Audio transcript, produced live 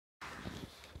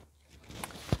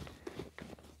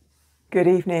Good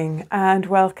evening and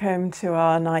welcome to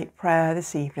our night prayer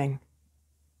this evening.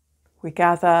 We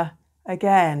gather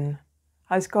again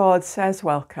as God says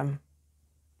welcome.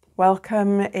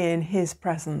 Welcome in His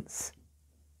presence.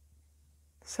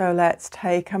 So let's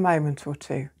take a moment or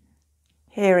two,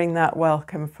 hearing that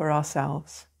welcome for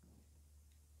ourselves.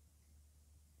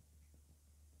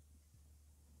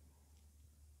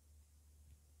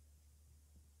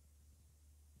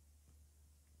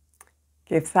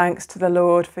 Give thanks to the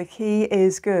Lord, for He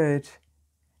is good.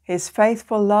 His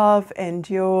faithful love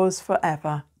endures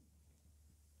forever.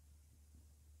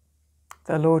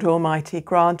 The Lord Almighty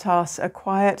grant us a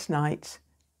quiet night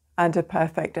and a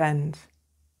perfect end.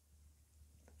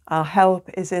 Our help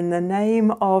is in the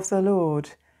name of the Lord,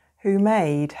 who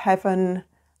made heaven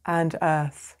and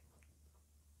earth.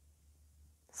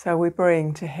 So we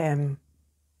bring to Him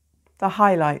the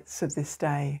highlights of this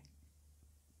day,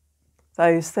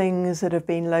 those things that have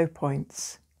been low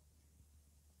points,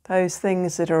 those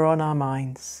things that are on our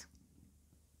minds.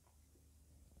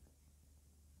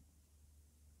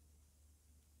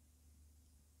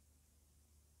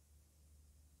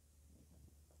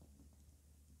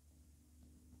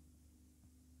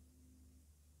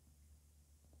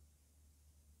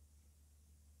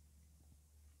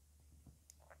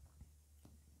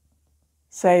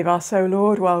 Save us, O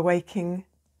Lord, while waking,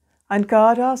 and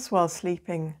guard us while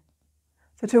sleeping,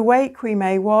 that awake we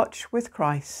may watch with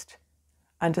Christ,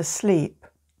 and asleep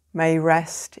may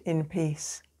rest in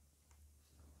peace.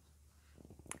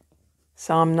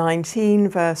 Psalm 19,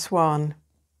 verse 1.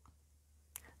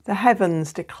 The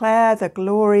heavens declare the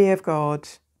glory of God.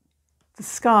 The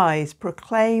skies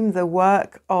proclaim the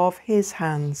work of His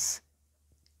hands.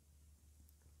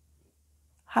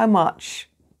 How much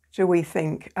do we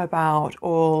think about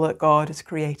all that God has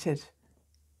created,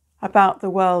 about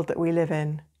the world that we live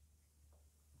in?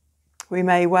 We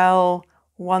may well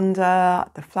wonder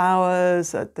at the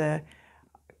flowers, at the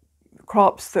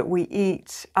crops that we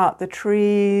eat, at the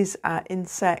trees, at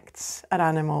insects, at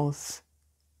animals.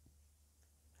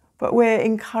 But we're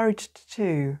encouraged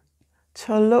too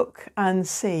to look and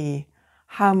see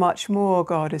how much more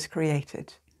God has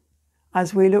created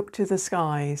as we look to the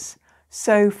skies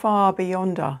so far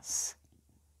beyond us,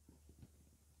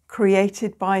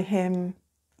 created by Him,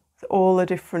 all the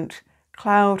different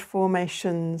cloud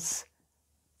formations,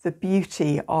 the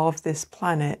beauty of this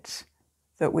planet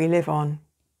that we live on.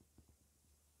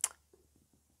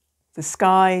 The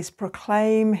skies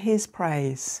proclaim His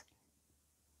praise.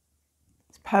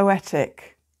 It's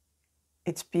poetic,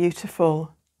 it's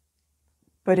beautiful,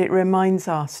 but it reminds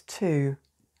us too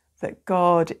that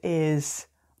God is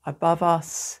above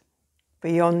us,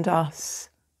 beyond us,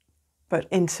 but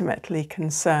intimately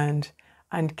concerned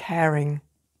and caring.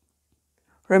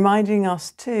 Reminding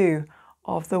us too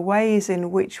of the ways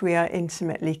in which we are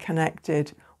intimately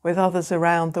connected with others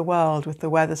around the world, with the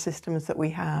weather systems that we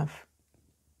have.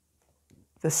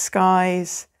 The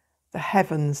skies, the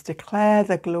heavens declare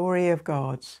the glory of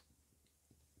God.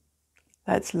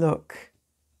 Let's look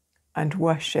and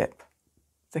worship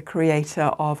the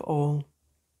Creator of all.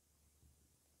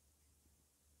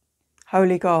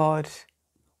 Holy God,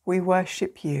 we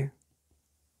worship You,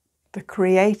 the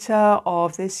Creator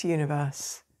of this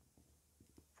universe,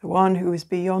 the one who is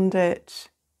beyond it,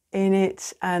 in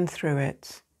it and through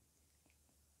it.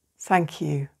 Thank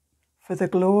You for the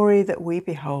glory that we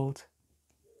behold.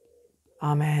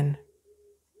 Amen.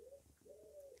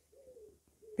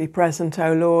 Be present,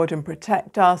 O Lord, and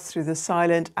protect us through the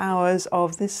silent hours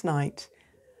of this night,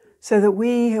 so that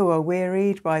we who are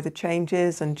wearied by the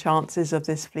changes and chances of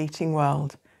this fleeting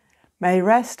world may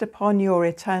rest upon Your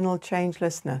eternal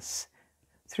changelessness,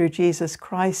 through Jesus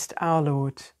Christ our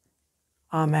Lord.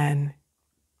 Amen.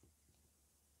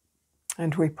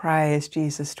 And we pray as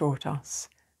Jesus taught us.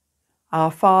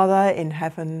 Our Father in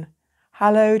heaven,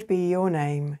 hallowed be Your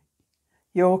name.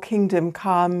 Your kingdom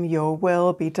come, Your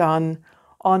will be done,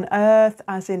 on earth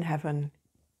as in heaven.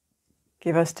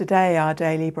 Give us today our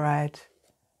daily bread.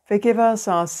 Forgive us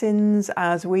our sins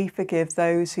as we forgive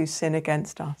those who sin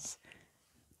against us.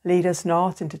 Lead us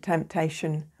not into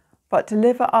temptation, but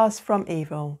deliver us from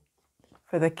evil.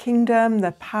 For the kingdom,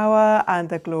 the power, and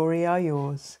the glory are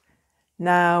Yours,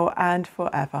 now and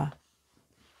forever.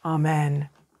 Amen.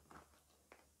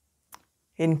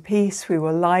 In peace we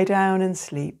will lie down and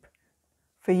sleep,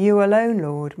 for You alone,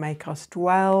 Lord, make us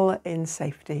dwell in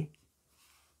safety.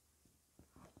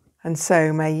 And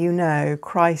so may you know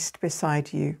Christ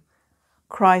beside you,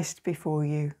 Christ before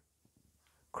you,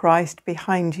 Christ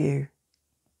behind you,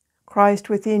 Christ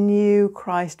within you,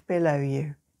 Christ below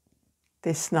you,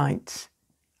 this night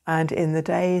and in the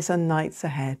days and nights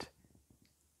ahead.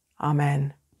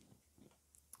 Amen.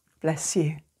 bless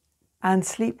you and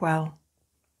sleep well.